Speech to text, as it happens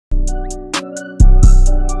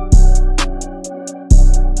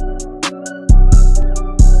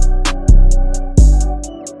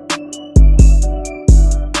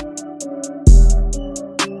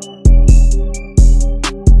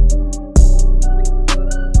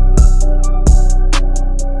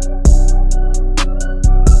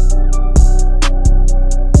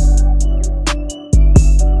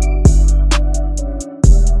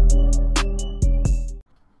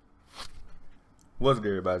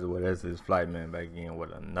everybody? Well, this is Flight Man back again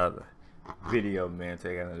with another video, man.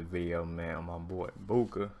 Take another video, man, on my boy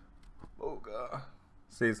Booka.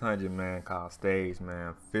 600, man, called Stage, man.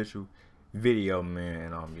 Official video,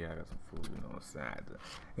 man. Yeah, I got some food, you know what I'm saying?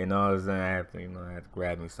 You know what I'm saying? I have to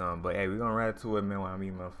grab me some. But hey, we're gonna ride to it, man, while I'm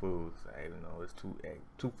eating my food. So, hey, you know, it's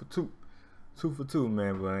two for two. 2 for 2,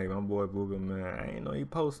 man. But hey, my boy Booka, man, I ain't know he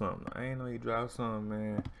post something. I ain't know he dropped something,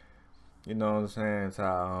 man. You know what I'm saying?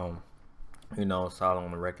 So, you know,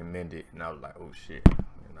 Solomon recommended it, and I was like, oh shit,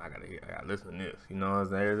 you know, I gotta listen to this. You know what I'm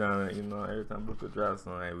saying? Every time Booka drops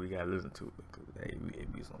something, hey, we gotta listen to it, cause hey,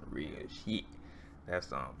 it be some real shit. That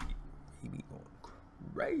song, he be going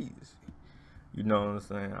crazy. You know what I'm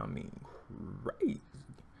saying? I mean, crazy.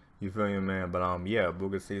 You feel me, man? But yeah,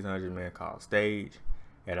 Booka 600, man, called Stage,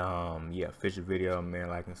 and yeah, official video, man.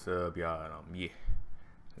 Like and sub, y'all. And yeah,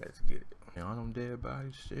 let's get it. Y'all them dead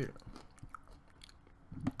bodies, shit.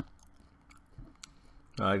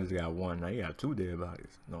 Oh, I just got one. Now you got 2 dead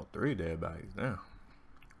bodies. No, 3 dead bodies now.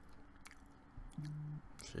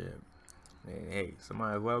 Shit. Hey,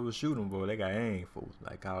 somebody, whoever was shooting, boy, they got aim for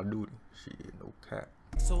like Call of Duty. Shit, no cap.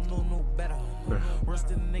 So no better. Worse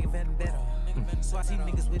than a nigga vendetta. So I see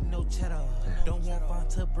niggas with no cheddar. Don't want fun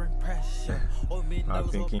to bring pressure.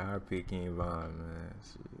 I pick King Von, man.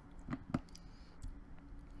 Shit.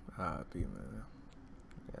 R.I.P. man.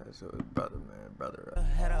 Yeah, so his brother, man, brother.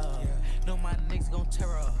 Head up. No, my niggas gon'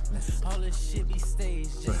 tear up. All this shit be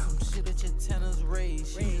staged. Just some shit that your tenors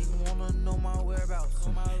raise. She wanna know my whereabouts.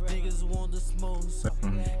 Niggas want the smoke.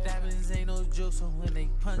 Diamonds ain't no joke, so when they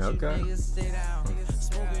punch you, niggas stay down.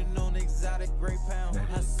 Smoking on exotic grape pound.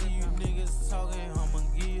 I see you niggas talking. I'ma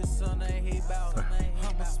give you something they hate about.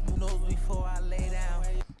 I'ma smooth nose before I lay down.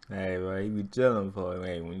 Hey, well, he be chilling for,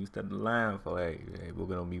 hey, when you step the line for, hey, we're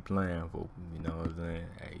gonna be playing for, you know what I'm saying?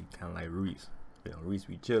 Hey, kind of like Reese. You know, Reese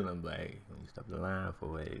be chilling, but hey, when you step the line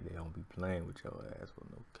for, hey, they don't be playing with your ass for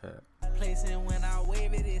no cap. Placing when I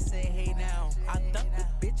wave it, it say, hey now. I duck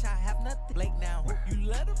the bitch, I have nothing Blake now. You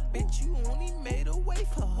let a bitch, you only made a way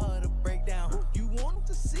for her to break down. You want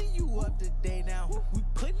to see you up to date now. We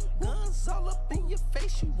putting guns all up in your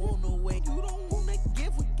face, you wanna wait. You don't wanna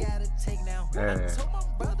give, we gotta take now. I told my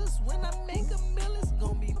brothers when I make a meal, it's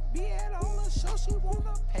gonna be at all the show, she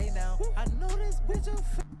wanna pay now. I know this bitch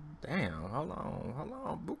a damn, hold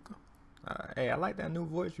on, Booka. Hey, I like that new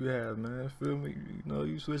voice you have, man. Feel me? You know,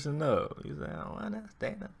 you switching up. You say, I don't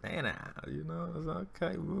understand that now. You know, it's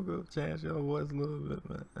okay. Booka, change your voice a little bit,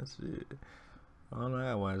 man. That shit. I don't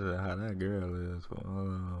know how that girl is.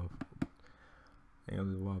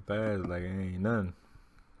 Ain't just walk past like it ain't nothing.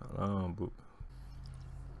 Hold on, Booka.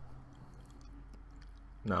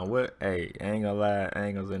 Now what? Hey, I ain't gonna lie. I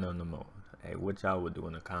ain't gonna say nothing no more. Hey, what y'all would do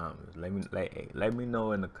in the comments? Let me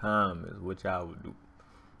know in the comments what y'all would do.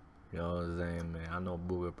 You know what I'm saying, man? I know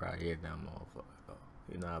Booka probably hit that motherfucker, though.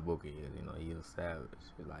 You know how Booka is. You know, he's a savage.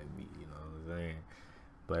 He like me, you know what I'm saying?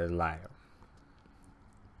 But it's like,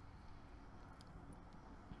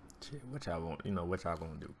 shit, what y'all want? You know, what y'all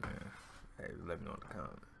gonna do, man? Hey, let me know in the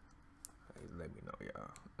comments. Hey, let me know,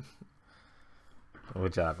 y'all.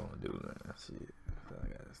 What y'all gonna do, man? Shit, that's all I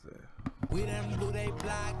gotta say. We done blew they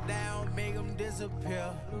block down, make them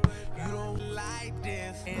disappear. You don't like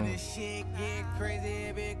this, and this shit get crazy,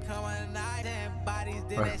 it become a night. And bodies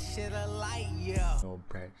did that shit a light, yeah. No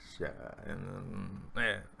pressure, and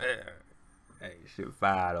hey, shit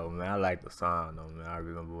fire though, man. I like the song though, man. I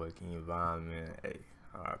remember boy King Von, man. Hey,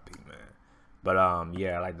 R.I.P. man. But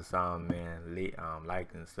yeah, I like the song, man.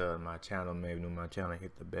 Like and sub my channel, man. If you know my channel,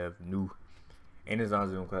 hit the bell if new. Any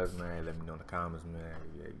songs in class, man, let me know in the comments, man.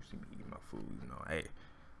 Yeah, you see me eat my food, you know. Hey,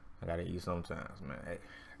 I gotta eat sometimes, man. Hey,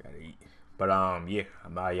 I gotta eat. But yeah,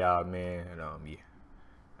 bye y'all, man. And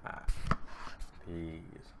yeah.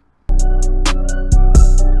 Peace.